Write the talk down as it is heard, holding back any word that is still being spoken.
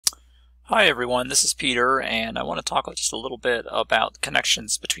Hi everyone, this is Peter, and I want to talk just a little bit about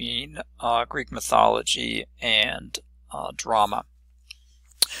connections between Greek mythology and drama.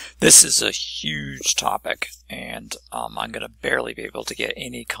 This is a huge topic, and I'm going to barely be able to get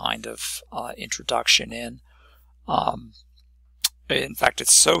any kind of introduction in. In fact,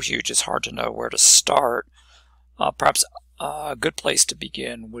 it's so huge it's hard to know where to start. Perhaps a good place to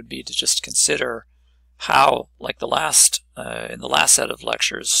begin would be to just consider how, like in the last set of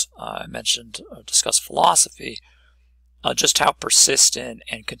lectures, I mentioned, discussed philosophy, just how persistent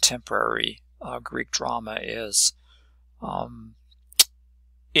and contemporary Greek drama is. In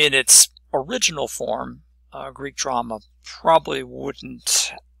its original form, Greek drama probably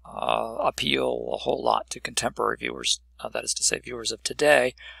wouldn't appeal a whole lot to contemporary viewers, that is to say, viewers of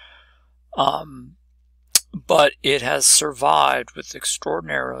today. But it has survived with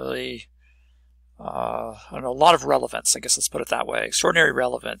extraordinarily a lot of relevance, I guess let's put it that way, extraordinary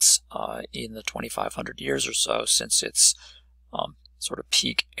relevance in the 2,500 years or so since its sort of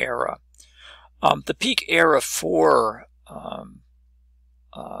peak era. The peak era for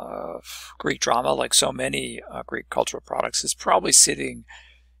Greek drama, like so many Greek cultural products, is probably sitting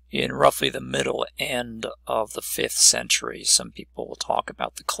in roughly the middle end of the 5th century. Some people will talk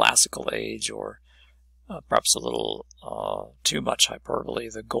about the classical age, or perhaps a little too much hyperbole,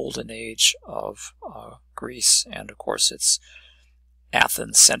 the golden age of Greece, and of course its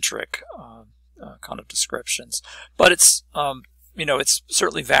Athens-centric kind of descriptions. But it's it's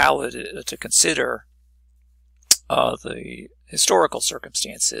certainly valid to consider the historical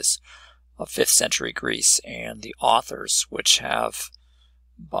circumstances of 5th century Greece and the authors, which have,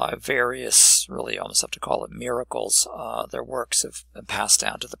 by various, really almost have to call it miracles, their works have been passed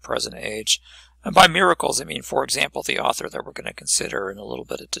down to the present age. And by miracles, I mean, for example, the author that we're going to consider in a little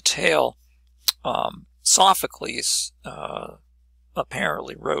bit of detail, Sophocles,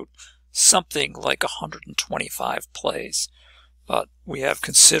 apparently wrote something like 125 plays, but we have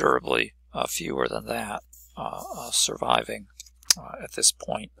considerably fewer than that surviving at this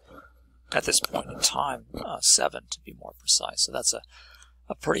point in time, 7 to be more precise. So that's a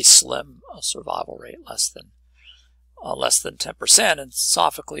pretty slim survival rate, less than 10%, and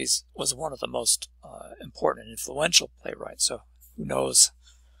Sophocles was one of the most important and influential playwrights, so who knows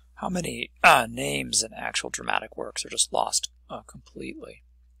how many names and actual dramatic works are just lost completely.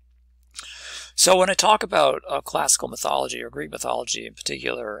 So when I talk about classical mythology, or Greek mythology in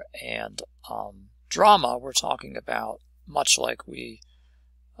particular, and drama, we're talking about, much like we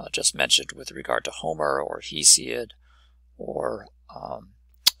just mentioned with regard to Homer or Hesiod or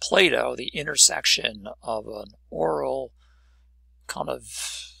Plato, the intersection of an oral kind of,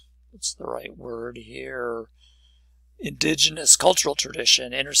 what's the right word here, indigenous cultural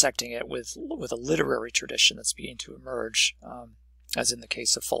tradition, intersecting it with a literary tradition that's beginning to emerge, as in the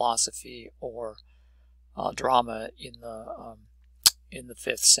case of philosophy or drama in the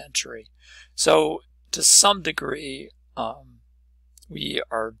 5th century. So to some degree, we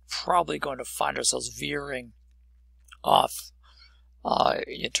are probably going to find ourselves veering off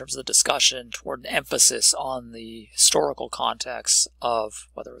in terms of the discussion toward an emphasis on the historical context of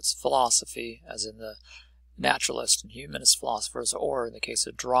whether it's philosophy, as in the naturalist and humanist philosophers, or in the case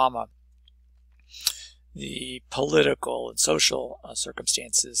of drama, the political and social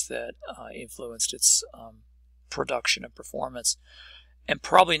circumstances that influenced its production and performance, and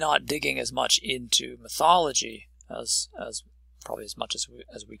probably not digging as much into mythology as much as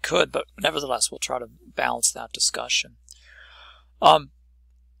we could, but nevertheless we'll try to balance that discussion. I'm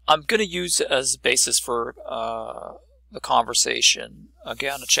going to use as a basis for the conversation,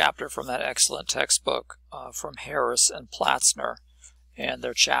 again, a chapter from that excellent textbook from Harris and Platzner, and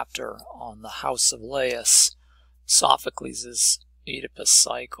their chapter on the House of Laius, Sophocles' Oedipus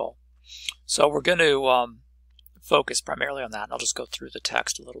cycle. So we're going to focus primarily on that, and I'll just go through the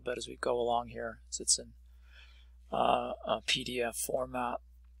text a little bit as we go along here, as it's in a PDF format.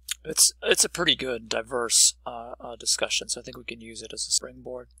 It's a pretty good, diverse discussion, so I think we can use it as a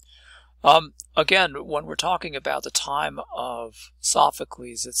springboard. Again, when we're talking about the time of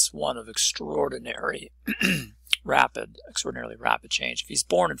Sophocles, it's one of extraordinarily rapid change. If he's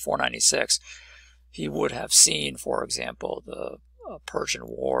born in 496, he would have seen, for example, the Persian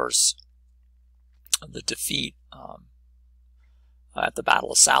Wars, the defeat at the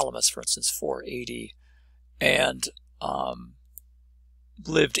Battle of Salamis, for instance, 480, and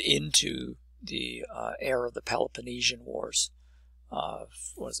lived into the era of the Peloponnesian Wars.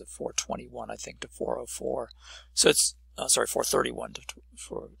 What is it, 421, I think, to 404. So it's, sorry, 431 to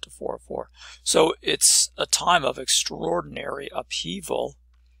 404. So it's a time of extraordinary upheaval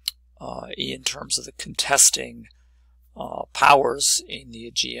in terms of the contesting powers in the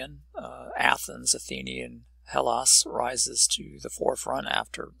Aegean. Athens, Athenian, Hellas rises to the forefront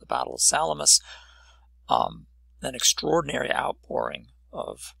after the Battle of Salamis. An extraordinary outpouring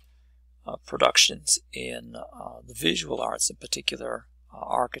of productions in the visual arts, in particular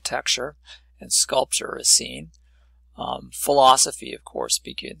architecture and sculpture, is seen. Philosophy, of course,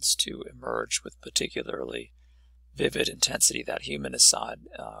 begins to emerge with particularly vivid intensity, that humanist side,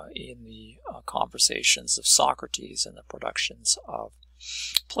 in the conversations of Socrates and the productions of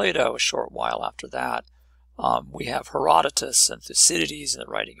Plato. A short while after that, we have Herodotus and Thucydides in the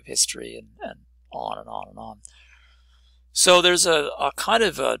writing of history, and on and on and on. So there's a kind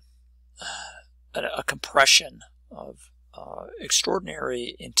of a compression of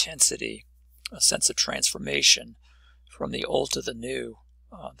extraordinary intensity, a sense of transformation from the old to the new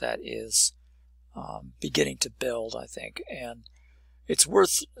that is beginning to build, I think. And it's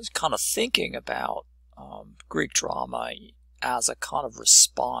worth kind of thinking about Greek drama as a kind of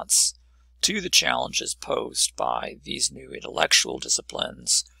response to the challenges posed by these new intellectual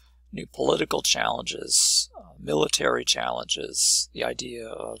disciplines, new political challenges, military challenges, the idea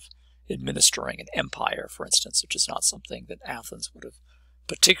of administering an empire, for instance, which is not something that Athens would have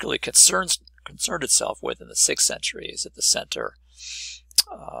particularly concerned itself with in the 6th century, is at the center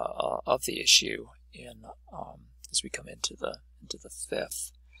of the issue in as we come into the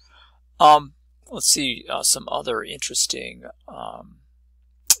 5th. Let's see some other interesting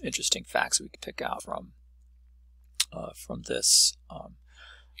facts we could pick out from this.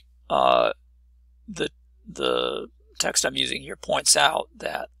 The text I'm using here points out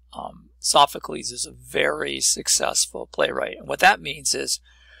that Sophocles is a very successful playwright, and what that means is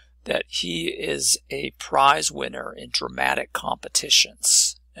that he is a prize winner in dramatic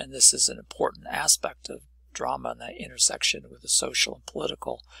competitions, and this is an important aspect of drama and that intersection with the social and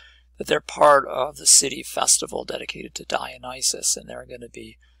political, that they're part of the city festival dedicated to Dionysus, and there are going to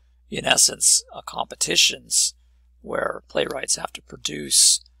be, in essence, competitions where playwrights have to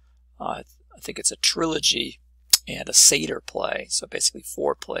produce, I think it's a trilogy and a satyr play, so basically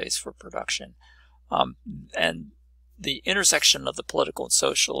 4 plays for production. And the intersection of the political and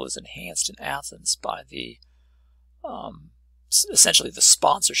social is enhanced in Athens by the essentially the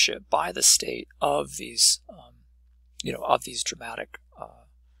sponsorship by the state of these of these dramatic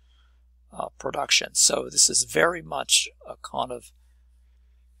productions. So this is very much a kind of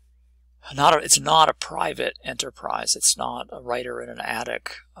it's not a private enterprise. It's not a writer in an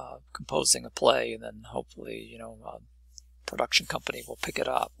attic composing a play and then hopefully a production company will pick it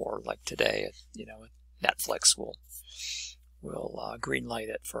up, or like today Netflix will greenlight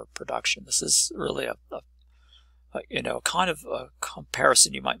it for production. This is really a kind of a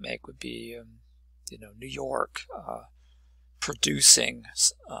comparison you might make would be New York producing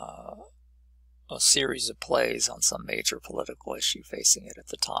a series of plays on some major political issue facing it at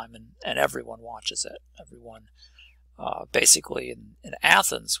the time, and everyone watches it. Everyone basically in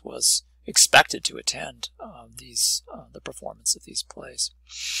Athens was expected to attend the performance of these plays.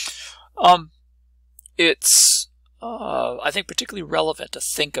 It's I think particularly relevant to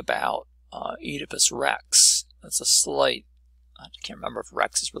think about Oedipus Rex. That's a slight, I can't remember if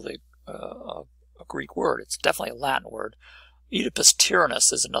Rex is really a Greek word. It's definitely a Latin word. Oedipus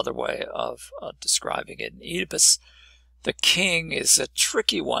Tyrannus is another way of describing it. And Oedipus, the king, is a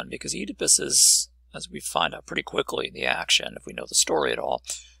tricky one because Oedipus is, as we find out pretty quickly in the action, if we know the story at all,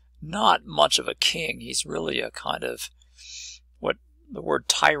 not much of a king. He's really a kind of, what the word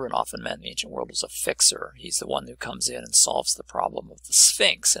tyrant often meant in the ancient world was a fixer. He's the one who comes in and solves the problem of the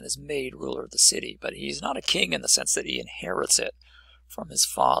Sphinx and is made ruler of the city. But he's not a king in the sense that he inherits it from his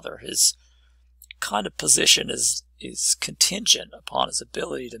father. His kind of position is contingent upon his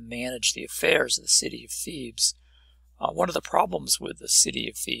ability to manage the affairs of the city of Thebes. One of the problems with the city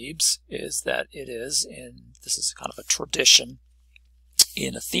of Thebes is that it is, and this is kind of a tradition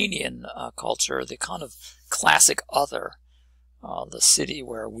in Athenian culture, the kind of classic other, the city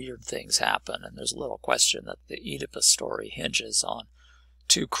where weird things happen. And there's little question that the Oedipus story hinges on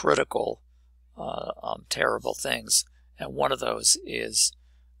 2 critical, terrible things. And one of those is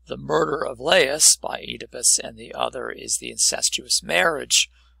the murder of Laius by Oedipus, and the other is the incestuous marriage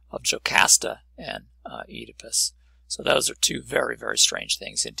of Jocasta and Oedipus. So those are 2 very, very strange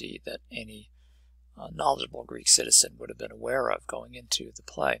things indeed that any knowledgeable Greek citizen would have been aware of going into the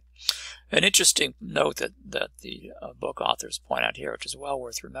play. An interesting note that the book authors point out here, which is well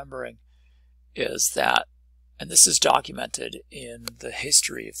worth remembering, is that, and this is documented in the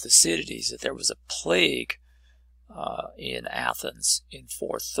history of Thucydides, that there was a plague in Athens in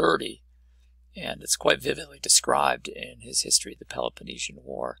 430, and it's quite vividly described in his history of the Peloponnesian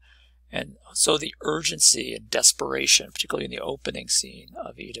War. And so the urgency and desperation, particularly in the opening scene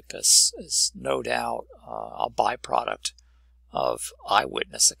of Oedipus, is no doubt a byproduct of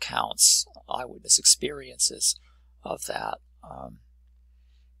eyewitness accounts, eyewitness experiences of that,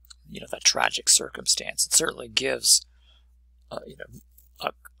 that tragic circumstance. It certainly gives,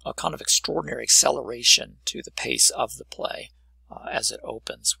 a kind of extraordinary acceleration to the pace of the play as it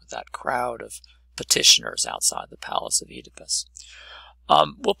opens with that crowd of petitioners outside the palace of Oedipus.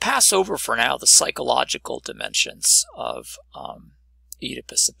 We'll pass over for now the psychological dimensions of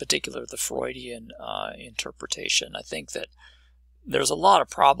Oedipus, in particular the Freudian interpretation. I think that there's a lot of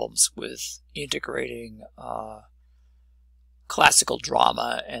problems with integrating classical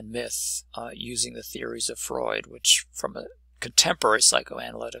drama and myth using the theories of Freud, which from a contemporary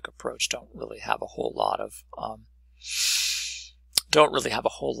psychoanalytic approach don't really have a whole lot of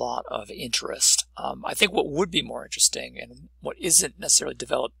interest. I think what would be more interesting, and what isn't necessarily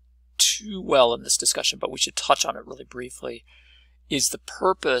developed too well in this discussion, but we should touch on it really briefly, is the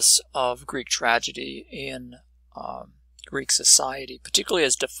purpose of Greek tragedy in Greek society, particularly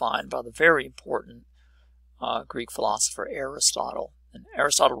as defined by the very important Greek philosopher Aristotle. And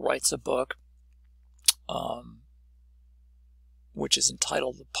Aristotle writes a book which is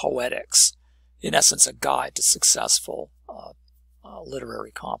entitled The Poetics, in essence a guide to successful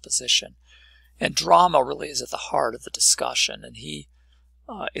literary composition. And drama really is at the heart of the discussion, and he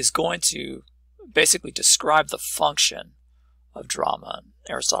is going to basically describe the function of drama.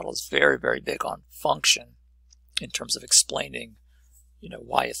 Aristotle is very, very big on function in terms of explaining,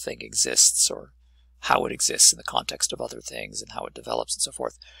 why a thing exists or how it exists in the context of other things and how it develops and so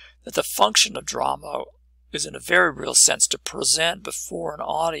forth. That the function of drama is in a very real sense to present before an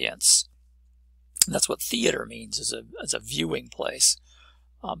audience, and that's what theater means as a viewing place,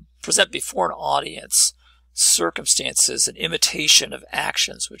 present before an audience circumstances and imitation of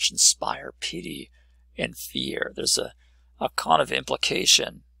actions which inspire pity and fear. There's a kind of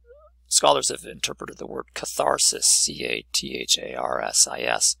implication. Scholars have interpreted the word catharsis, C-A-T-H-A-R-S-I-S,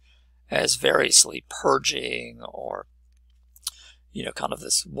 as variously purging or, kind of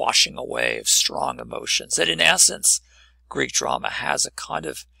this washing away of strong emotions. That in essence, Greek drama has a kind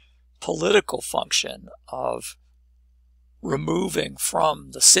of political function of removing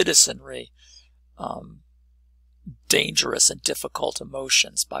from the citizenry dangerous and difficult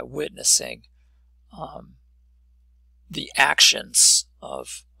emotions by witnessing the actions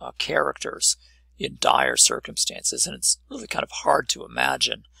of characters in dire circumstances. And it's really kind of hard to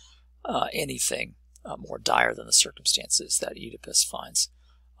imagine anything more dire than the circumstances that Oedipus finds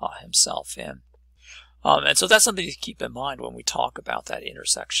himself in. And so that's something to keep in mind when we talk about that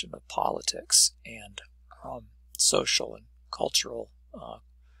intersection of politics and social and cultural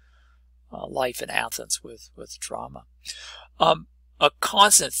life in Athens with drama. A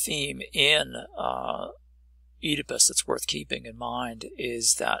constant theme in Oedipus that's worth keeping in mind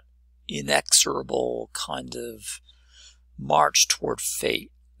is that inexorable kind of march toward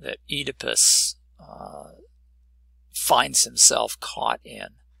fate that Oedipus finds himself caught in.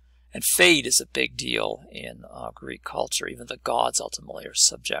 And fate is a big deal in Greek culture. Even the gods ultimately are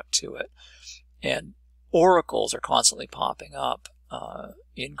subject to it. And oracles are constantly popping up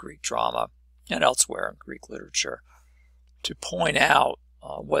in Greek drama and elsewhere in Greek literature to point out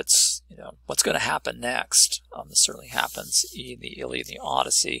what's going to happen next. This certainly happens in the Iliad and the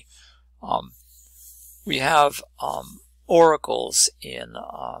Odyssey. We have oracles in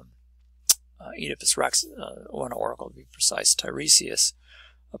Oedipus Rex, one oracle to be precise, Tiresias,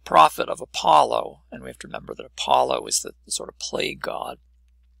 a prophet of Apollo, and we have to remember that Apollo is the sort of plague god.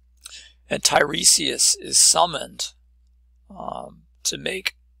 And Tiresias is summoned to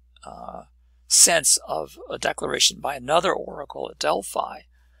make sense of a declaration by another oracle at Delphi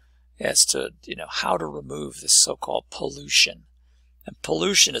as to how to remove this so-called pollution. And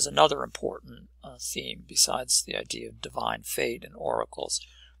pollution is another important theme besides the idea of divine fate and oracles,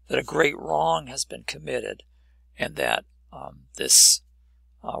 that a great wrong has been committed and that this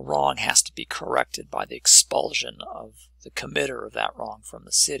wrong has to be corrected by the expulsion of the committer of that wrong from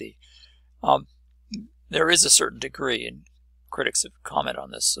the city. There is a certain degree, and critics have commented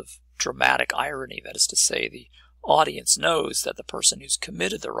on this, of dramatic irony. That is to say, the audience knows that the person who's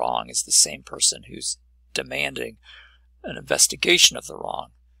committed the wrong is the same person who's demanding an investigation of the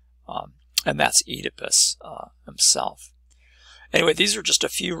wrong, and that's Oedipus himself. Anyway, these are just a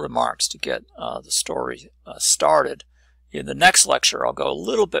few remarks to get the story started. In the next lecture, I'll go a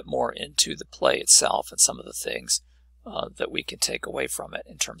little bit more into the play itself and some of the things that we can take away from it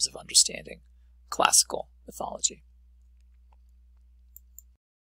in terms of understanding classical mythology.